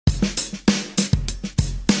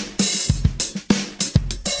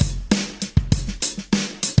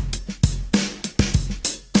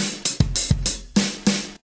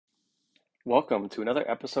Welcome to another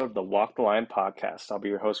episode of the Walk the Line podcast. I'll be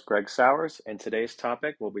your host, Greg Sowers, and today's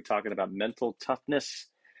topic, we'll be talking about mental toughness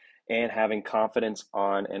and having confidence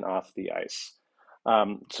on and off the ice.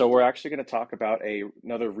 So we're actually going to talk about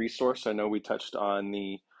another resource. I know we touched on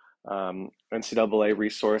the NCAA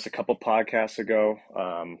resource a couple podcasts ago.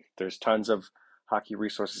 There's tons of hockey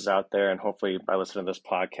resources out there, and hopefully by listening to this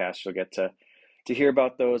podcast, you'll get to hear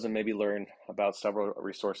about those and maybe learn about several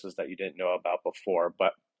resources that you didn't know about before.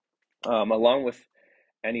 But along with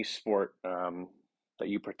any sport that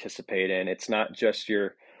you participate in, it's not just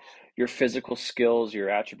your physical skills, your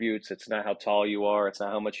attributes. It's not how tall you are. It's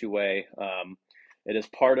not how much you weigh. It is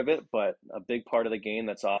part of it, but a big part of the game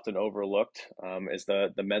that's often overlooked is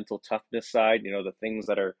the mental toughness side. You know, the things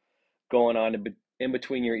that are going on in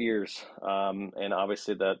between your ears, and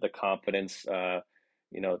obviously the confidence.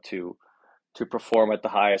 To perform at the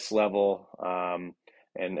highest level.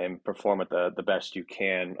 And perform at the best you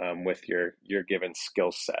can with your given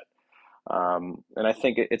skill set. And I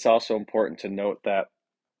think it's also important to note that,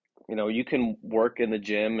 you know, you can work in the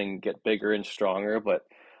gym and get bigger and stronger, but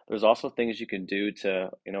there's also things you can do to,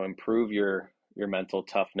 you know, improve your mental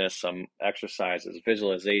toughness, some exercises,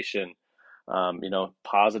 visualization,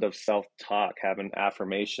 positive self-talk, having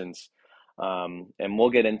affirmations. And we'll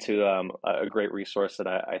get into a great resource that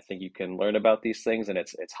I think you can learn about these things, and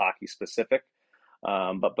it's hockey specific.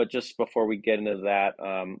 But just before we get into that,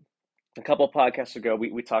 a couple of podcasts ago,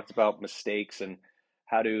 we talked about mistakes and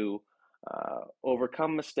how to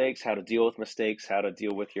overcome mistakes, how to deal with mistakes, how to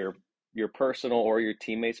deal with your personal or your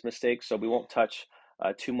teammates' mistakes. So we won't touch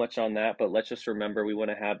too much on that, but let's just remember we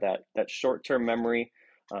want to have that short-term memory.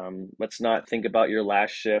 Let's not think about your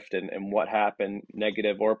last shift and what happened,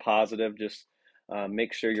 negative or positive. Just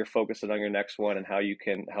make sure you're focusing on your next one and how you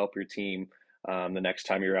can help your team the next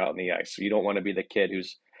time you're out on the ice. So you don't want to be the kid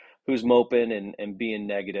who's moping and being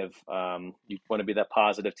negative. You want to be that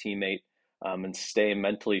positive teammate and stay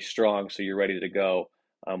mentally strong so you're ready to go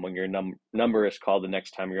when your number is called the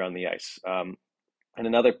next time you're on the ice. And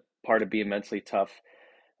another part of being mentally tough,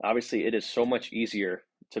 obviously, it is so much easier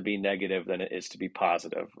to be negative than it is to be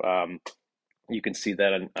positive. You can see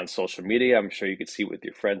that on social media. I'm sure you could see it with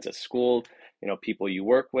your friends at school, you know, people you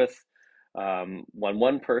work with. When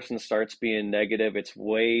one person starts being negative, it's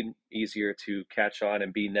way easier to catch on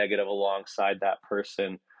and be negative alongside that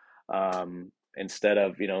person, instead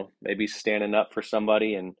of, you know, maybe standing up for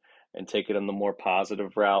somebody and taking them the more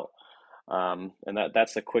positive route. And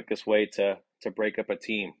that's the quickest way to break up a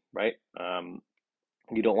team, right?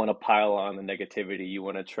 You don't want to pile on the negativity. You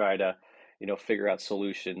want to try to, you know, figure out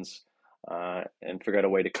solutions and figure out a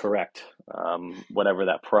way to correct whatever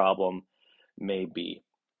that problem may be.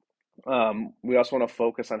 We also want to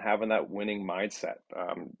focus on having that winning mindset.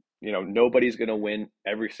 Nobody's going to win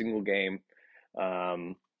every single game,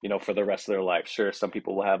 for the rest of their life. Sure, some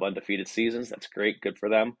people will have undefeated seasons. That's great, good for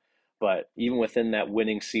them. But even within that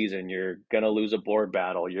winning season, you're going to lose a board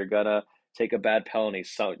battle. You're going to take a bad penalty.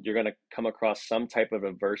 So you're going to come across some type of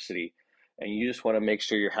adversity. And you just want to make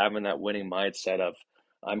sure you're having that winning mindset of,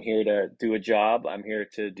 I'm here to do a job. I'm here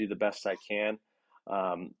to do the best I can.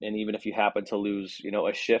 And even if you happen to lose, you know,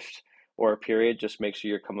 a shift or a period, just make sure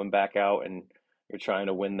you're coming back out and you're trying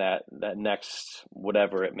to win that next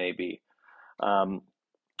whatever it may be. And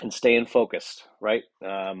staying focused, right?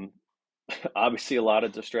 Obviously, a lot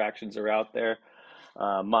of distractions are out there.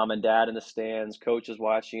 Mom and dad in the stands, coaches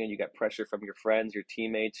watching, and you got pressure from your friends, your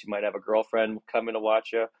teammates. You might have a girlfriend coming to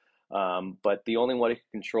watch you. But the only one who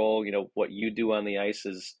can control, you know, what you do on the ice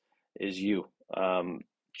is you.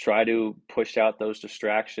 Try to push out those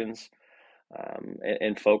distractions,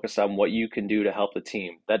 and focus on what you can do to help the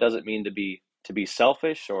team. That doesn't mean to be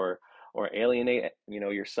selfish or alienate, you know,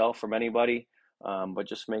 yourself from anybody, but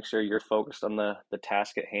just make sure you're focused on the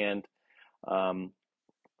task at hand, um,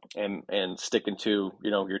 and sticking to,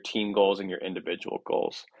 you know, your team goals and your individual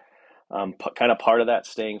goals. Kind of part of that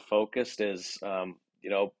staying focused is,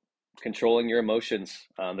 controlling your emotions.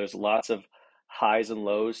 There's lots of highs and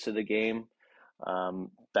lows to the game.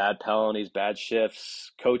 Bad penalties, bad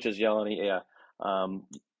shifts, coaches yelling at you.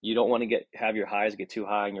 You don't want to have your highs get too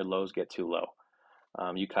high and your lows get too low.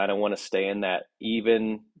 You kind of want to stay in that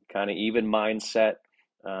even mindset.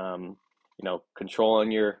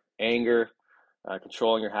 Controlling your anger,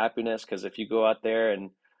 controlling your happiness. Because if you go out there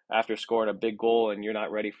and after scoring a big goal and you're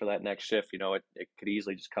not ready for that next shift, you know, it could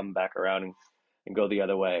easily just come back around and go the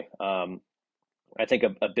other way. I think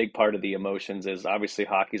a big part of the emotions is obviously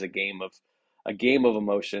hockey's a game of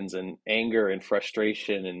emotions, and anger and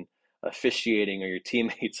frustration and officiating or your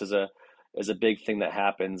teammates is a big thing that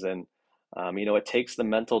happens. And it takes the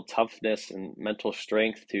mental toughness and mental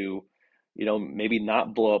strength to maybe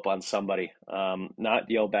not blow up on somebody, not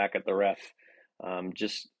yell back at the ref,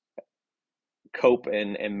 just cope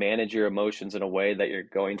and manage your emotions in a way that you're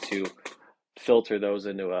going to filter those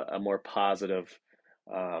into a more positive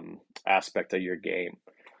aspect of your game.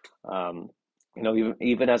 Um,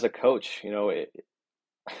 even as a coach,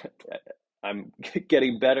 I'm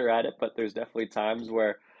getting better at it, but there's definitely times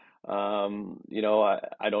where, I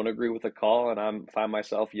don't agree with a call and find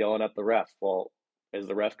myself yelling at the ref. Well, is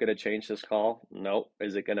the ref going to change this call? No.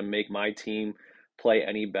 Is it going to make my team play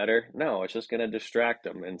any better? No, it's just going to distract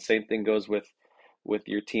them. And same thing goes with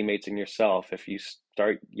your teammates and yourself. If you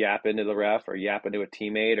start yapping to the ref or yapping to a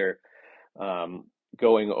teammate or um,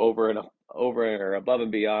 going over or above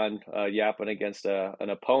and beyond yapping against an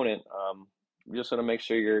opponent, you just want to make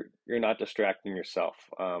sure you're not distracting yourself,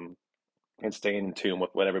 and staying in tune with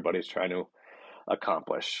what everybody's trying to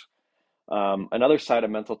accomplish. Another side of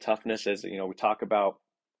mental toughness is, we talk about,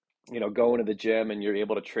 going to the gym and you're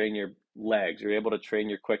able to train your legs, you're able to train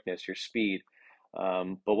your quickness, your speed.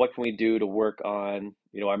 But what can we do to work on,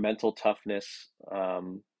 our mental toughness,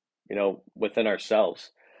 within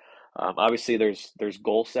ourselves? Obviously, there's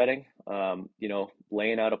goal setting.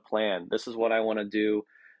 Laying out a plan. This is what I want to do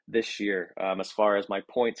this year. As far as my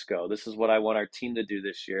points go, this is what I want our team to do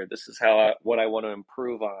this year. This is what I want to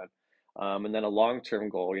improve on. And then a long-term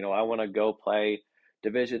goal. I want to go play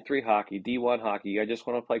Division 3 hockey, D1 hockey. I just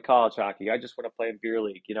want to play college hockey. I just want to play in beer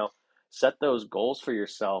league. Set those goals for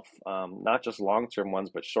yourself. Not just long-term ones,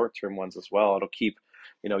 but short-term ones as well. It'll keep,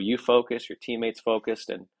 you focused, your teammates focused,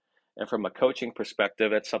 and from a coaching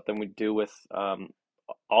perspective, that's something we do with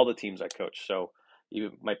all the teams I coach. So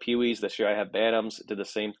my Pee-wees this year, I have Bantams, did the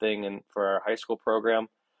same thing, and for our high school program,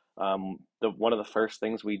 one of the first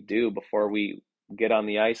things we do before we get on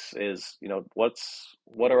the ice is,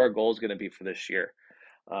 what are our goals going to be for this year?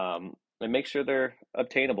 And make sure they're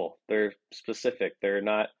obtainable, they're specific, they're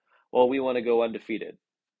not, well, we want to go undefeated.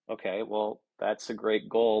 Okay, well, that's a great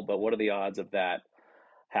goal, but what are the odds of that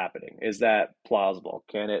happening? Is that plausible?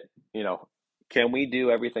 Can we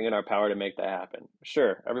do everything in our power to make that happen?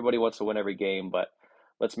 Sure, everybody wants to win every game, but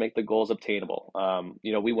let's make the goals obtainable.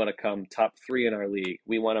 We want to come top 3 in our league.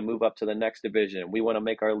 We want to move up to the next division. We want to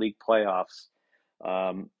make our league playoffs.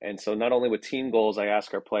 And so not only with team goals, I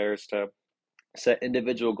ask our players to set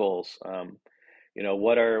individual goals.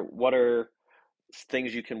 What are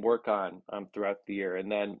things you can work on throughout the year,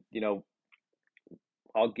 and then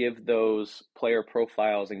I'll give those player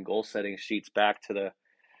profiles and goal setting sheets back to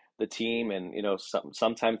the team, and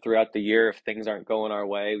sometime throughout the year, if things aren't going our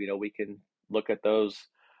way, we can look at those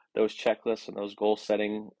checklists and those goal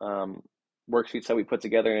setting worksheets that we put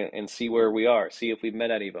together, and see where we are, see if we've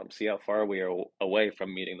met any of them, see how far we are away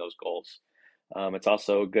from meeting those goals. It's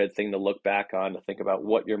also a good thing to look back on, to think about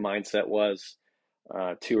what your mindset was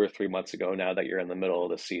 2 or 3 months ago, now that you're in the middle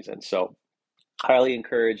of the season. So highly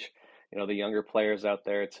encourage, the younger players out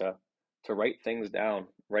there to write things down,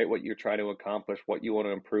 write what you're trying to accomplish, what you want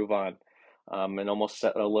to improve on, and almost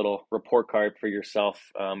set a little report card for yourself,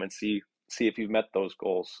 and see if you've met those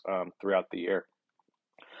goals throughout the year.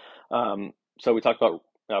 So we talked about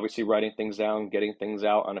obviously writing things down, getting things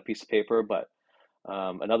out on a piece of paper, but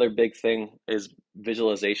another big thing is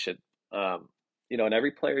visualization. And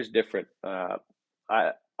every player is different.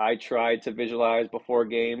 I tried to visualize before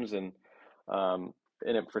games, um,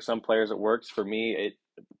 for some players it works. For me, it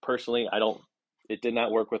personally, I don't. It did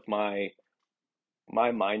not work with my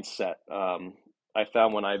mindset. I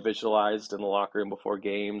found when I visualized in the locker room before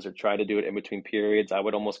games or tried to do it in between periods, I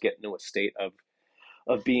would almost get into a state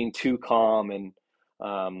of being too calm, and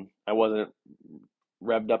I wasn't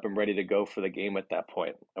revved up and ready to go for the game at that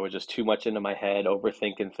point. I was just too much into my head,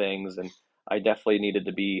 overthinking things, and I definitely needed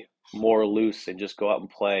to be more loose and just go out and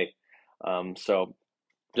play. So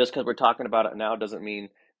just because we're talking about it now doesn't mean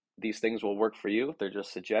these things will work for you. They're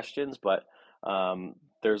just suggestions, but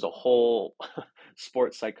there's a whole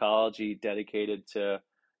sports psychology dedicated to,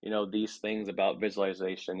 these things about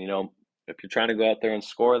visualization. If you're trying to go out there and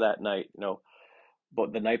score that night,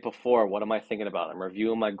 but the night before, what am I thinking about? I'm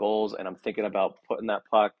reviewing my goals, and I'm thinking about putting that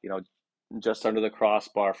puck, just under the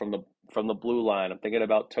crossbar from the blue line. I'm thinking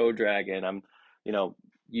about toe dragging. You know,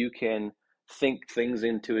 you can think things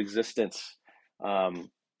into existence. Um,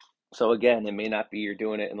 so again, it may not be you're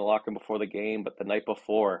doing it in the locker room before the game, but the night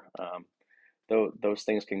before. Those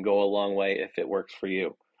things can go a long way if it works for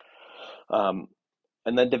you. Um,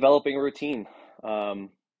 and then developing a routine.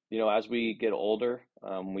 As we get older,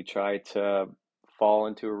 we try to fall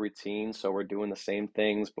into a routine. So we're doing the same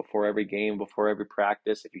things before every game, before every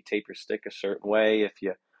practice. If you tape your stick a certain way, if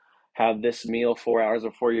you have this meal 4 hours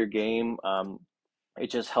before your game, it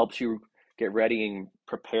just helps you get ready and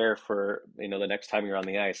prepare for, the next time you're on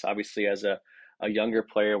the ice. Obviously, as a younger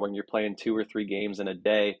player, when you're playing 2 or 3 games in a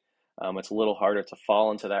day, it's a little harder to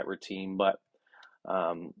fall into that routine, but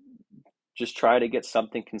um, just try to get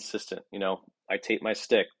something consistent. I tape my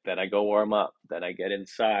stick, then I go warm up, then I get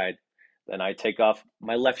inside, then I take off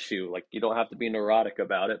my left shoe. Like, you don't have to be neurotic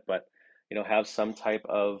about it, but have some type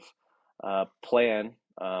of plan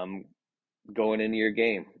going into your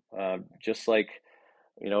game. Just like,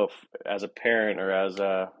 if, as a parent or as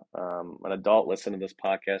an adult listening to this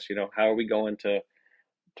podcast, how are we going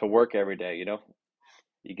to work every day?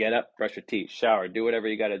 You get up, brush your teeth, shower, do whatever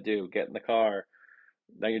you got to do, get in the car.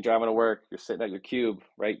 Now you're driving to work, you're sitting at your cube,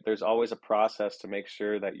 right? There's always a process to make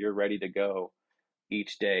sure that you're ready to go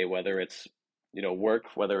each day, whether it's, work,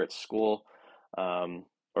 whether it's school,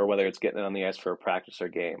 or whether it's getting on the ice for a practice or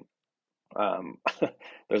game. Um,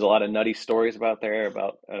 there's a lot of nutty stories about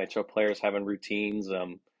NHL players having routines,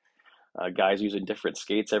 guys using different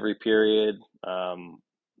skates every period,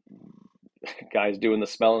 guys doing the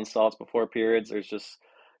smelling salts before periods. There's just,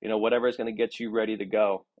 whatever is going to get you ready to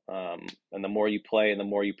go. And the more you play and the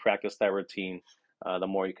more you practice that routine, the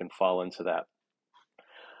more you can fall into that.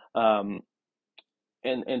 Um,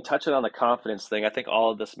 and touching on the confidence thing, I think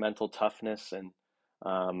all of this mental toughness and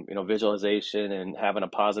visualization and having a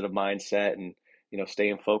positive mindset and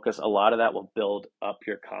staying focused, a lot of that will build up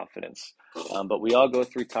your confidence. But we all go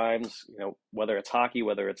through times, whether it's hockey,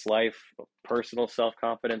 whether it's life, personal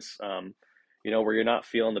self-confidence, where you're not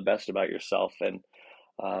feeling the best about yourself. And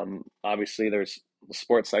obviously, there's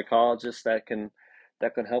sports psychologists that can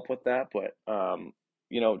help with that. But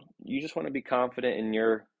you just want to be confident in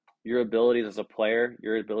your abilities as a player,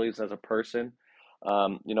 your abilities as a person.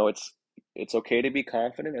 It's okay to be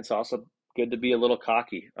confident. It's also good to be a little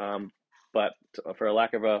cocky. But for a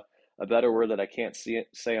lack of a better word that I can't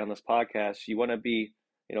say on this podcast, you want to be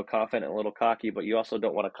confident and a little cocky, but you also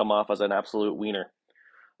don't want to come off as an absolute wiener.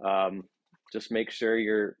 Um, just make sure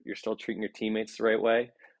you're still treating your teammates the right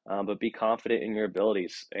way, but be confident in your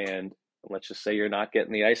abilities. And let's just say you're not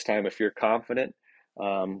getting the ice time. If you're confident,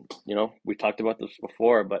 we talked about this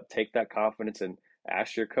before, but take that confidence and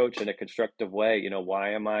ask your coach in a constructive way.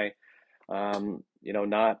 Why am I,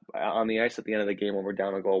 not on the ice at the end of the game when we're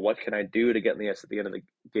down a goal? What can I do to get in the ice at the end of the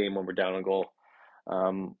game when we're down a goal?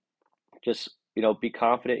 Just be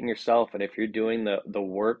confident in yourself, and if you're doing the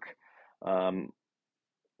work um,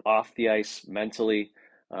 off the ice mentally,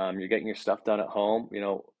 you're getting your stuff done at home,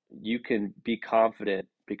 you can be confident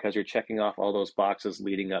because you're checking off all those boxes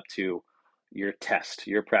leading up to your test,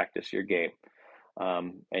 your practice, your game.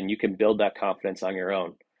 And you can build that confidence on your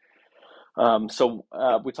own. So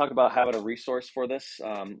we talked about having a resource for this.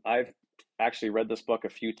 I've actually read this book a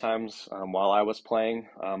few times while I was playing.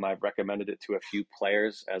 I've recommended it to a few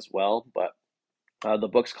players as well, but the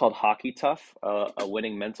book's called Hockey Tough, a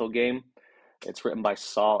winning mental game. It's written by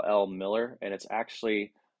Saul L. Miller, and it's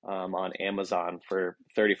actually on Amazon for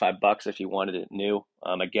 $35 if you wanted it new.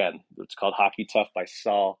 Again, it's called Hockey Tough by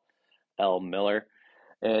Saul L. Miller,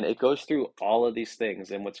 and it goes through all of these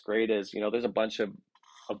things. And what's great is, there's a bunch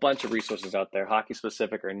of resources out there, hockey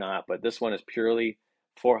specific or not, but this one is purely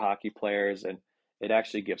for hockey players, and it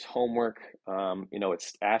actually gives homework.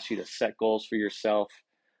 It's asks you to set goals for yourself.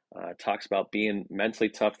 It talks about being mentally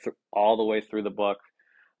tough all the way through the book.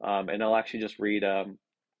 And I'll actually just read a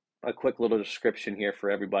quick little description here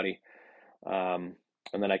for everybody. Um,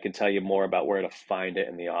 and then I can tell you more about where to find it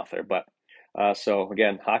in the author. But so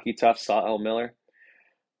again, Hockey Tough, Saul L. Miller.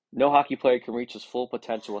 No hockey player can reach his full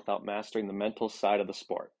potential without mastering the mental side of the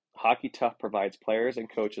sport. Hockey Tough provides players and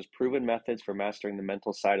coaches proven methods for mastering the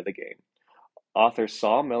mental side of the game. Author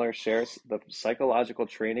Saul Miller shares the psychological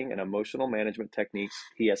training and emotional management techniques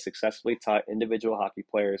he has successfully taught individual hockey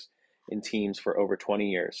players in teams for over 20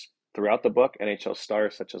 years. Throughout the book, NHL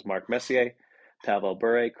stars such as Mark Messier, Pavel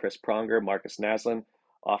Bure, Chris Pronger, Marcus Naslund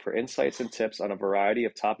offer insights and tips on a variety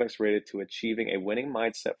of topics related to achieving a winning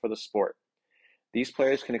mindset for the sport. These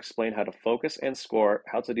players can explain how to focus and score,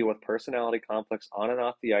 how to deal with personality conflicts on and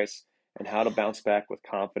off the ice, and how to bounce back with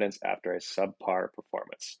confidence after a subpar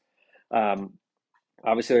performance. Um,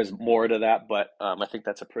 Obviously, there's more to that, but I think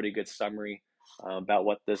that's a pretty good summary about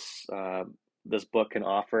what this book can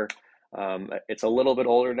offer. It's a little bit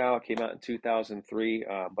older now. It came out in 2003,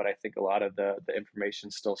 but I think a lot of the information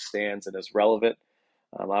still stands and is relevant.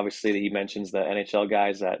 Obviously, he mentions the NHL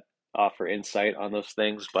guys that offer insight on those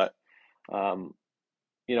things, but um,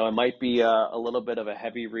 it might be a little bit of a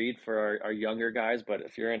heavy read for our younger guys. But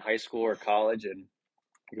if you're in high school or college and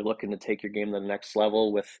you're looking to take your game to the next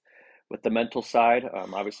level with the mental side,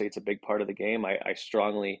 obviously it's a big part of the game. I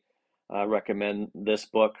strongly recommend this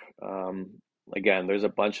book. Again, there's a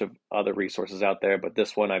bunch of other resources out there, but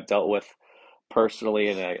this one I've dealt with personally,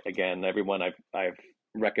 and again, everyone I've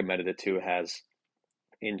recommended it to has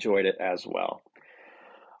enjoyed it as well.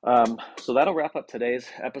 So that'll wrap up today's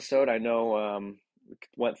episode. I know we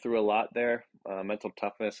went through a lot there, mental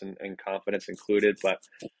toughness and confidence included, but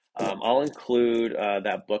I'll include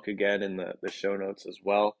that book again in the show notes as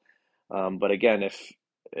well. But again,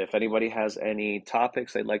 if anybody has any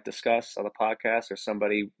topics they'd like to discuss on the podcast or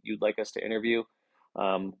somebody you'd like us to interview,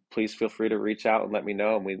 please feel free to reach out and let me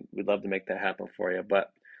know, and we'd love to make that happen for you.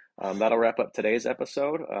 But that'll wrap up today's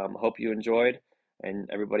episode. Hope you enjoyed, and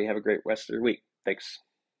everybody have a great rest of your week. Thanks.